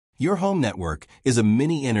Your home network is a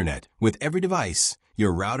mini internet with every device,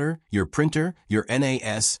 your router, your printer, your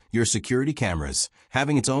NAS, your security cameras,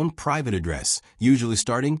 having its own private address, usually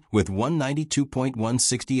starting with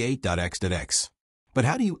 192.168.x.x. But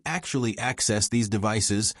how do you actually access these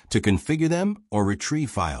devices to configure them or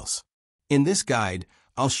retrieve files? In this guide,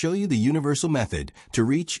 I'll show you the universal method to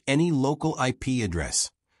reach any local IP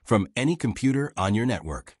address from any computer on your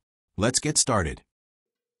network. Let's get started.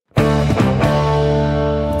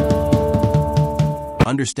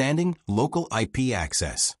 Understanding local IP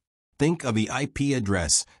access. Think of the IP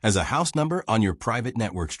address as a house number on your private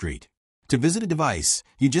network street. To visit a device,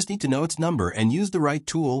 you just need to know its number and use the right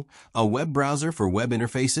tool, a web browser for web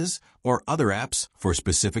interfaces, or other apps for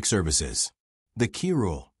specific services. The key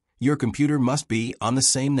rule: your computer must be on the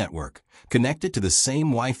same network, connected to the same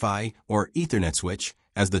Wi-Fi or Ethernet switch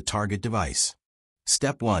as the target device.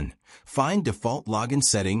 Step 1. Find default login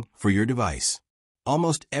setting for your device.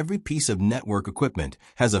 Almost every piece of network equipment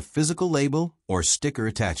has a physical label or sticker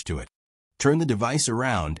attached to it. Turn the device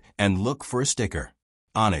around and look for a sticker.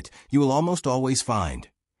 On it, you will almost always find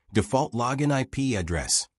default login IP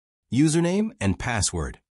address, username and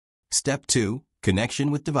password. Step 2.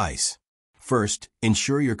 Connection with device. First,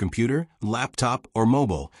 ensure your computer, laptop, or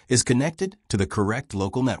mobile is connected to the correct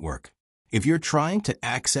local network. If you're trying to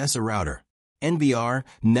access a router, NVR,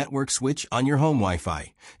 network switch on your home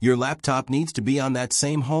Wi-Fi, your laptop needs to be on that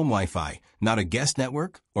same home Wi-Fi, not a guest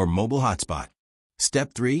network or mobile hotspot.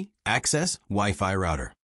 Step 3. Access Wi-Fi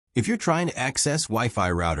router. If you're trying to access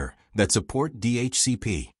Wi-Fi router that support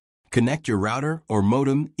DHCP, connect your router or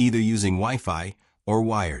modem either using Wi-Fi or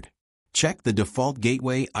wired. Check the default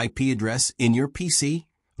gateway IP address in your PC,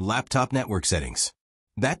 laptop network settings.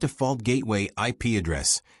 That default gateway IP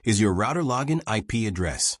address is your router login IP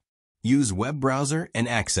address. Use web browser and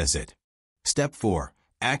access it. Step 4.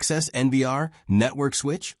 Access NVR, network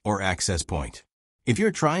switch, or access point. If you're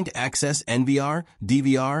trying to access NVR,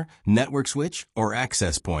 DVR, network switch, or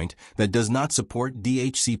access point that does not support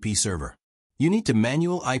DHCP server, you need to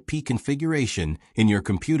manual IP configuration in your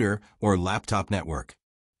computer or laptop network.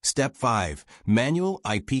 Step 5. Manual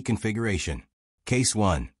IP configuration. Case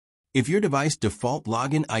 1. If your device default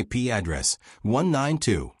login IP address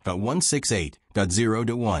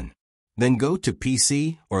 192.168.0.1, then go to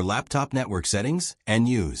PC or laptop network settings and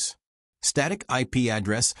use static IP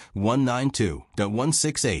address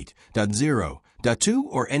 192.168.0.2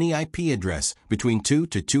 or any IP address between 2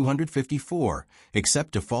 to 254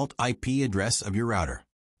 except default IP address of your router.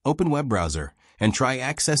 Open web browser and try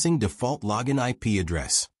accessing default login IP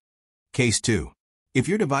address. Case 2. If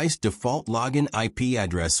your device default login IP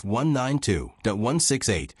address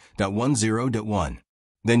 192.168.10.1,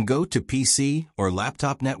 then go to PC or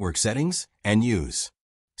laptop network settings and use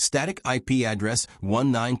static IP address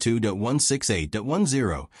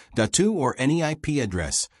 192.168.10.2 or any IP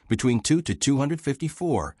address between 2 to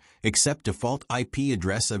 254 except default IP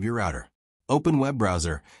address of your router. Open web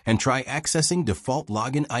browser and try accessing default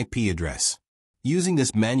login IP address. Using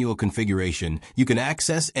this manual configuration, you can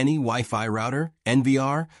access any Wi-Fi router,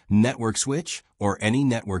 NVR, network switch, or any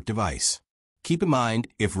network device. Keep in mind,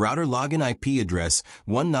 if router login IP address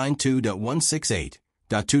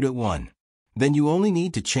 192.168.2.1, then you only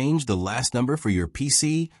need to change the last number for your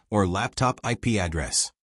PC or laptop IP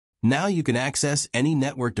address. Now you can access any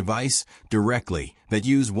network device directly that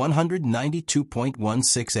use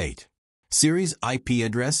 192.168 series IP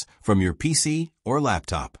address from your PC or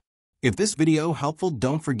laptop. If this video helpful,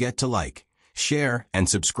 don't forget to like, share, and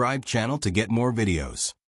subscribe channel to get more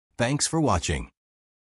videos. Thanks for watching.